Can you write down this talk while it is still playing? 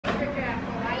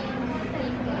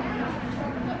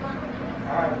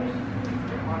Of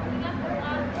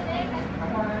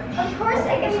course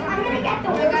I'm gonna get the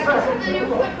one. This is the new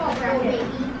football bracket.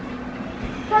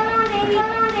 Come on, baby.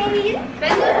 Come on, baby.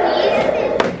 Bend those knees.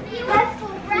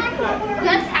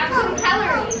 Let's have some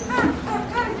calories.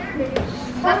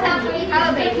 Let's have some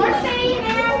calories. Let's say,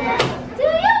 man, do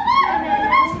you want it?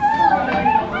 Let's go.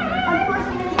 Of course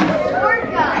I'm gonna get the word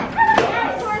guy.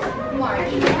 Yes. March.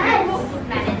 Yes.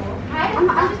 I'm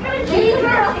just gonna give you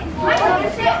girl. I'm going to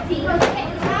 60.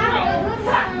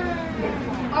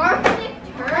 Arctic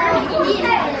turkey.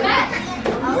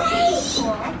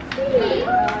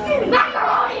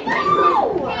 Macaroni.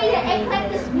 Hey, the eggplant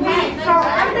is bad.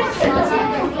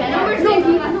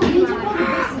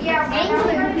 Yeah,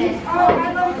 eggplant. Oh, I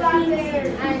love that there.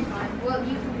 Well,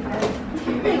 you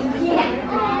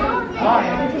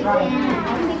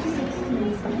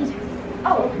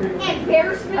Oh,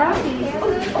 embarrassment.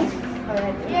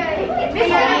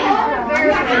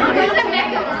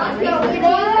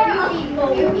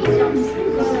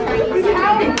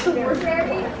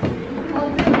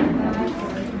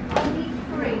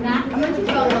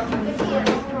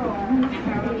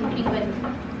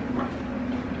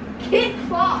 Kid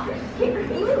Fox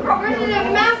versus a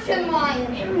mountain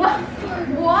lion.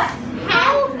 What?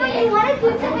 How? What if we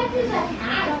is a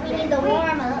hat? We need the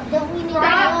warm up. Don't we need the warm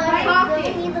up? Don't we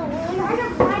need the warm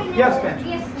up? Yes, Ben.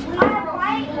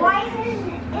 Why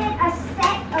isn't it a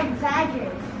set of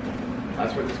badgers?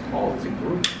 That's what it's called. It's a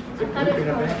group. It's a grouping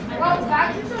event. Well,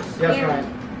 badgers are scary. Yes, right.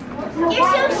 You're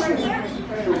so scary.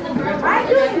 I'm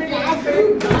doing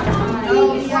badgers.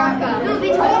 No, they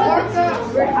told orca.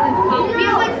 We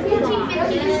have like 14,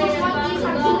 15 monkeys.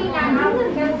 I'm doing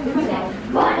that.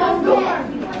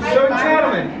 So,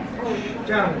 gentlemen,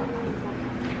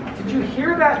 did you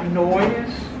hear that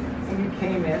noise when you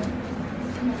came in?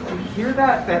 Did you hear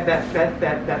that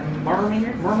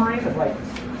murmuring of like,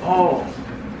 oh,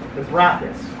 the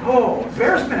brackets. Oh,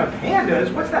 embarrassment of pandas.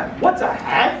 What's that? What's a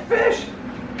hagfish?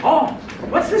 Oh,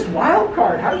 what's this wild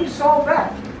card? How do you solve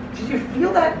that? Did you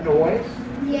feel that noise?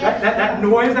 Yeah. That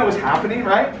noise that was happening,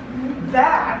 right?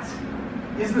 That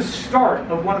is the start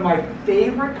of one of my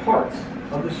favorite parts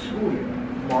of the school year,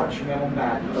 March Mammal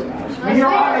Madness. We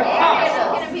are on the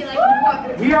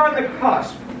cusp. We are on the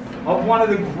cusp of one of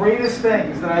the greatest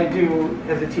things that I do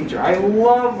as a teacher. I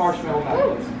love March Mammal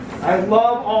Madness. I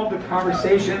love all the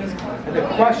conversations and the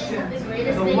questions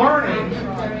and the learning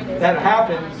that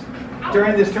happens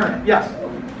during this tournament. Yes?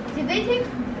 Did they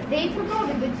took all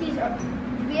the good teas?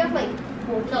 We have like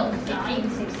 14, 15,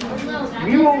 16.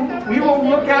 We will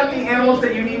look at the animals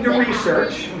that you need to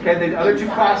research. Okay, the other two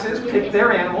classes pick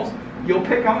their animals. You'll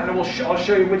pick them, and then I'll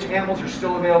show you which animals are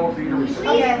still available for you to research.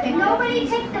 Nobody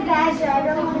take the badger. I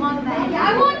really want the badger.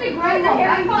 I want the gray one.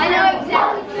 I know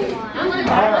exactly. I want a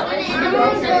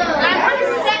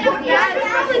set of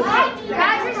badgers.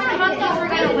 Badgers are monkeys. We're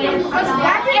gonna win.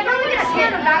 Everyone is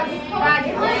scared of badgers.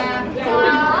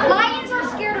 Lions are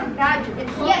scared of badgers.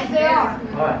 Yes, they are.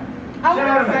 All right.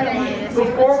 Gentlemen,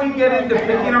 before we get into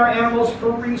picking our animals for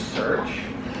research,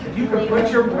 if you could put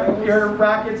your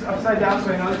brackets upside down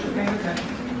so I know that you're paying attention.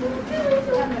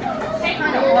 It's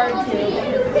kind of hard to.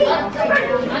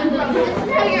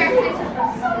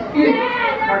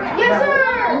 Yes,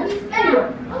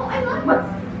 sir. Oh, I love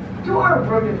it. To our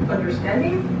brilliant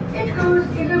understanding, it goes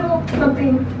a little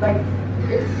something like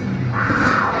this.